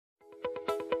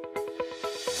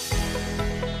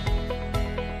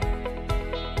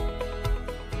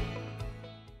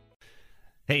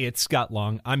Hey, it's Scott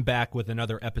Long. I'm back with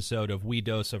another episode of We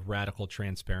Dose of Radical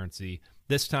Transparency,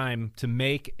 this time to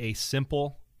make a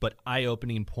simple but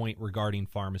eye-opening point regarding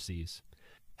pharmacies.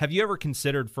 Have you ever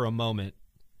considered for a moment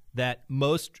that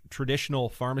most traditional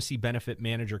pharmacy benefit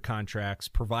manager contracts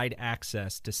provide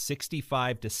access to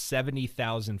 65 to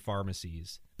 70,000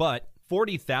 pharmacies, but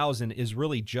 40,000 is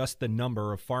really just the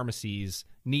number of pharmacies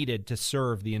needed to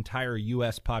serve the entire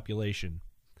U.S. population.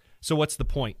 So what's the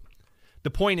point? The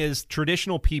point is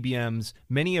traditional PBMs,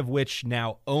 many of which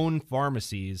now own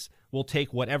pharmacies, will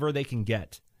take whatever they can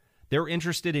get. They're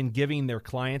interested in giving their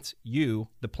clients, you,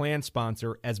 the plan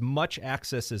sponsor, as much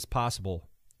access as possible.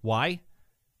 Why?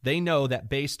 They know that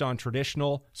based on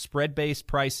traditional spread-based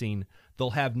pricing,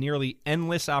 they'll have nearly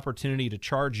endless opportunity to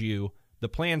charge you, the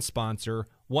plan sponsor,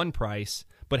 one price,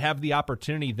 but have the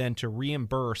opportunity then to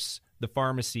reimburse the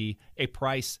pharmacy a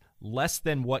price less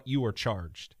than what you were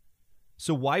charged.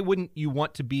 So why wouldn't you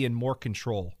want to be in more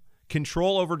control?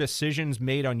 Control over decisions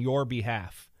made on your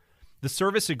behalf. The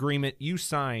service agreement you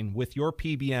sign with your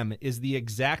PBM is the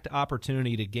exact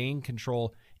opportunity to gain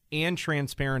control and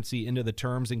transparency into the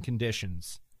terms and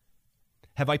conditions.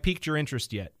 Have I piqued your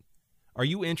interest yet? Are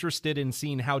you interested in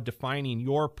seeing how defining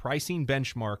your pricing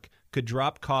benchmark could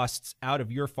drop costs out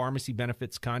of your pharmacy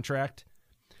benefits contract?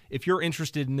 If you're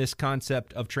interested in this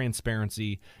concept of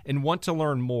transparency and want to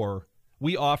learn more,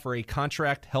 we offer a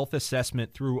contract health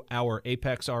assessment through our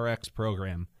Apex RX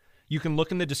program. You can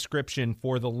look in the description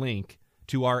for the link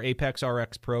to our Apex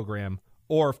RX program,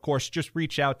 or of course, just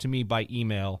reach out to me by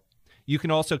email. You can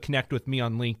also connect with me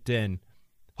on LinkedIn.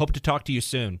 Hope to talk to you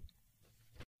soon.